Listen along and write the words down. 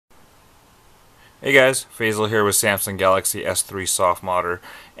Hey guys, Faisal here with Samsung Galaxy S3 softModder,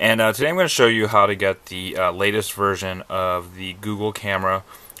 and today I'm going to show you how to get the latest version of the Google camera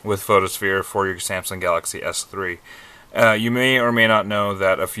with photosphere for your Samsung Galaxy S3. You may or may not know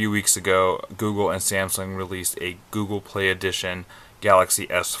that a few weeks ago Google and Samsung released a Google Play Edition Galaxy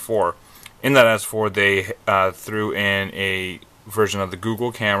S4. In that S4 they threw in a version of the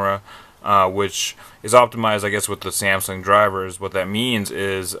Google camera which is optimized, I guess, with the Samsung drivers. What that means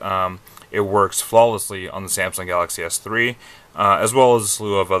is it works flawlessly on the Samsung Galaxy S3 as well as a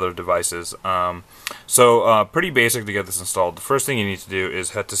slew of other devices. So pretty basic to get this installed. The first thing you need to do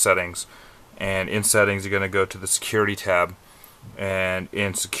is head to settings, and in settings you're going to go to the security tab, and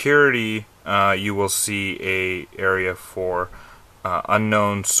in security you will see a area for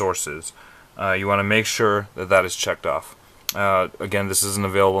unknown sources. You want to make sure that that is checked off. Again, this isn't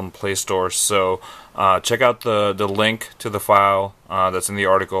available in the Play Store, so check out the link to the file that's in the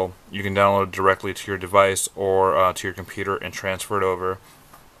article. You can download it directly to your device or to your computer and transfer it over.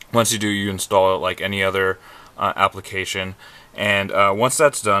 Once you do, you install it like any other application, and once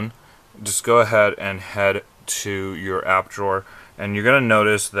that's done, just go ahead and head to your app drawer, and you're going to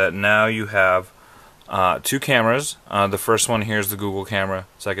notice that now you have two cameras. The first one here is the Google camera.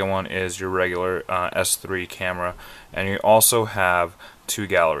 Second one is your regular S3 camera, and you also have two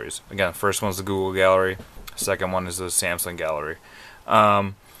galleries. Again, first one's the Google gallery. Second one is the Samsung gallery.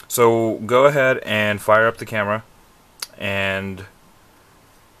 So go ahead and fire up the camera, and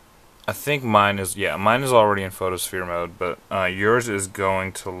I think mine is already in photosphere mode, but yours is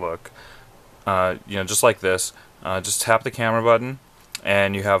going to look just like this. Just tap the camera button,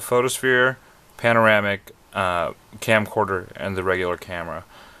 and you have photosphere, panoramic, camcorder, and the regular camera.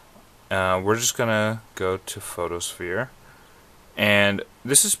 We're just gonna go to photosphere, and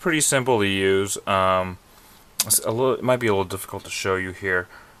this is pretty simple to use. It might be a little difficult to show you here,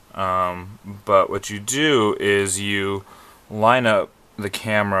 but what you do is you line up the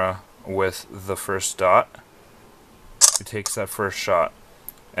camera with the first dot. It takes that first shot,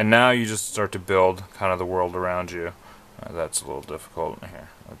 and now you just start to build kind of the world around you. That's a little difficult here.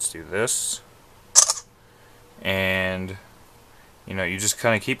 Let's do this. And you just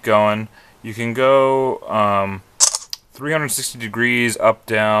kind of keep going. You can go 360 degrees up,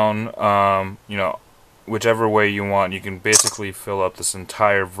 down, whichever way you want. You can basically fill up this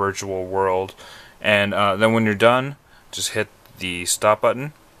entire virtual world, and then when you're done, just hit the stop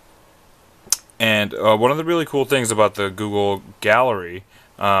button. And one of the really cool things about the Google Gallery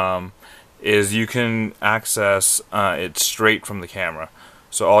is you can access it straight from the camera.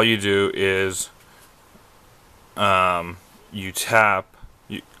 So all you do is you tap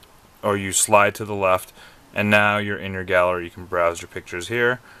or you slide to the left, and now you're in your gallery. You can browse your pictures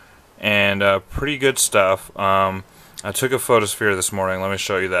here, and pretty good stuff. I took a photosphere this morning. Let me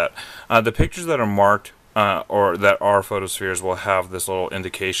show you that. The pictures that are marked or that are photospheres will have this little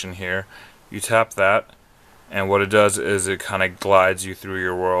indication here. You tap that, and what it does is it kind of glides you through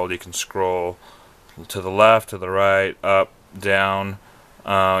your world. You can scroll to the left, to the right, up, down.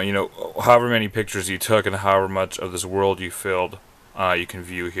 However many pictures you took and however much of this world you filled, you can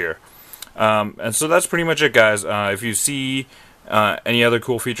view here. And so that's pretty much it, guys. If you see any other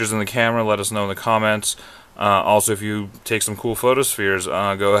cool features in the camera, let us know in the comments. Also, if you take some cool photospheres,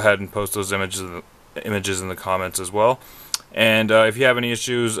 go ahead and post those images in the comments as well. And if you have any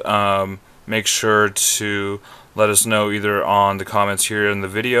issues, make sure to let us know either on the comments here in the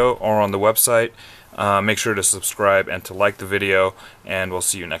video or on the website. Make sure to subscribe and to like the video, and we'll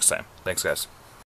see you next time. Thanks, guys.